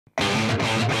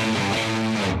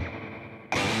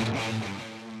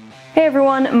Hey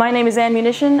everyone, my name is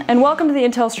Munition, and welcome to the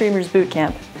Intel Streamers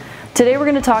Bootcamp. Today we're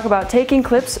going to talk about taking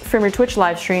clips from your Twitch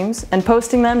live streams and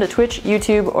posting them to Twitch,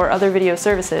 YouTube, or other video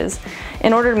services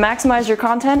in order to maximize your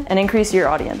content and increase your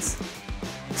audience.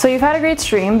 So you've had a great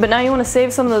stream, but now you want to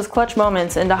save some of those clutch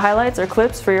moments into highlights or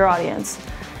clips for your audience.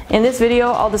 In this video,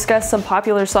 I'll discuss some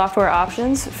popular software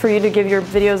options for you to give your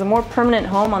videos a more permanent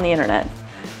home on the internet.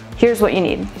 Here's what you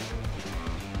need.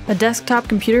 A desktop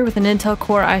computer with an Intel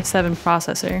Core i7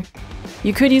 processor.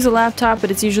 You could use a laptop,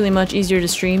 but it's usually much easier to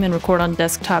stream and record on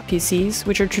desktop PCs,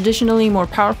 which are traditionally more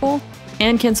powerful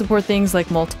and can support things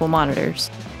like multiple monitors.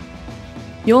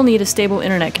 You'll need a stable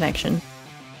internet connection.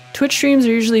 Twitch streams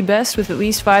are usually best with at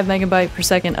least 5 MB per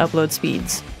second upload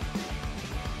speeds.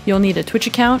 You'll need a Twitch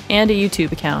account and a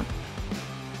YouTube account.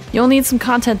 You'll need some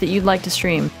content that you'd like to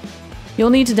stream. You'll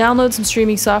need to download some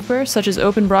streaming software such as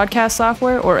Open Broadcast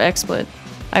Software or XSplit.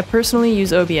 I personally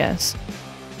use OBS.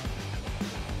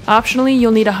 Optionally,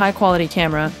 you'll need a high-quality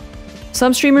camera.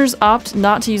 Some streamers opt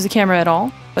not to use the camera at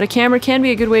all, but a camera can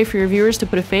be a good way for your viewers to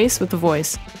put a face with the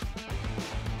voice.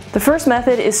 The first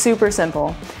method is super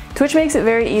simple. Twitch makes it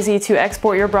very easy to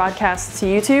export your broadcasts to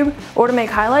YouTube or to make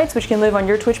highlights which can live on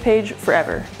your Twitch page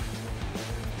forever.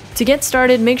 To get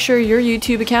started, make sure your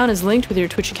YouTube account is linked with your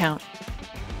Twitch account.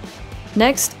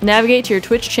 Next, navigate to your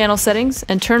Twitch channel settings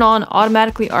and turn on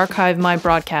Automatically Archive My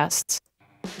Broadcasts.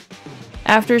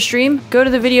 After a stream, go to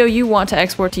the video you want to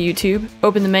export to YouTube,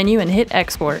 open the menu and hit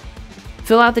Export.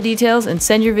 Fill out the details and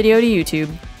send your video to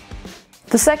YouTube.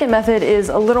 The second method is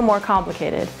a little more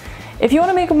complicated. If you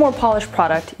want to make a more polished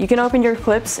product, you can open your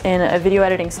clips in a video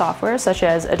editing software such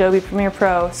as Adobe Premiere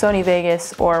Pro, Sony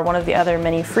Vegas, or one of the other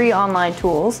many free online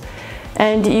tools.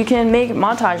 And you can make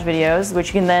montage videos, which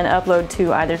you can then upload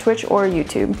to either Twitch or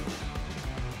YouTube.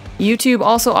 YouTube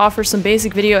also offers some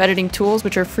basic video editing tools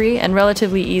which are free and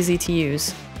relatively easy to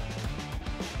use.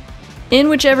 In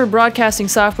whichever broadcasting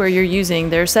software you're using,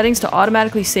 there are settings to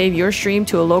automatically save your stream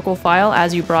to a local file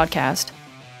as you broadcast.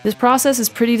 This process is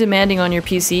pretty demanding on your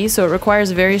PC, so it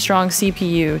requires a very strong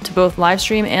CPU to both live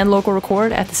stream and local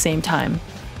record at the same time.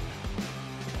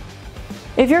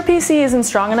 If your PC isn't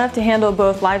strong enough to handle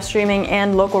both live streaming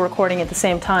and local recording at the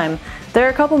same time, there are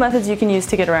a couple methods you can use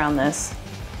to get around this.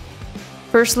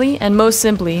 Firstly, and most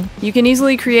simply, you can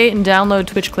easily create and download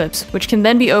Twitch clips, which can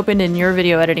then be opened in your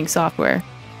video editing software.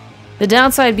 The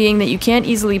downside being that you can't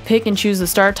easily pick and choose the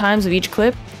start times of each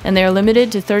clip, and they are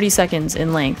limited to 30 seconds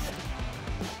in length.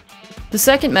 The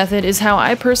second method is how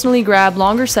I personally grab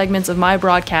longer segments of my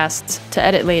broadcasts to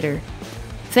edit later.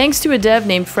 Thanks to a dev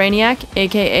named Franiac,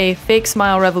 aka Fake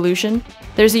Smile Revolution,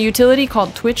 there's a utility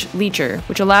called Twitch LEECHER,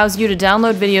 which allows you to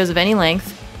download videos of any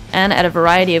length and at a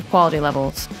variety of quality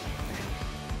levels.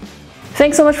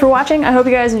 Thanks so much for watching. I hope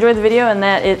you guys enjoyed the video and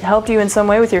that it helped you in some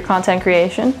way with your content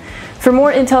creation. For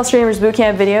more Intel Streamers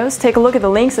Bootcamp videos, take a look at the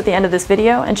links at the end of this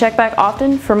video and check back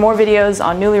often for more videos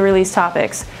on newly released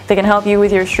topics that can help you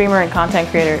with your streamer and content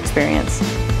creator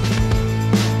experience.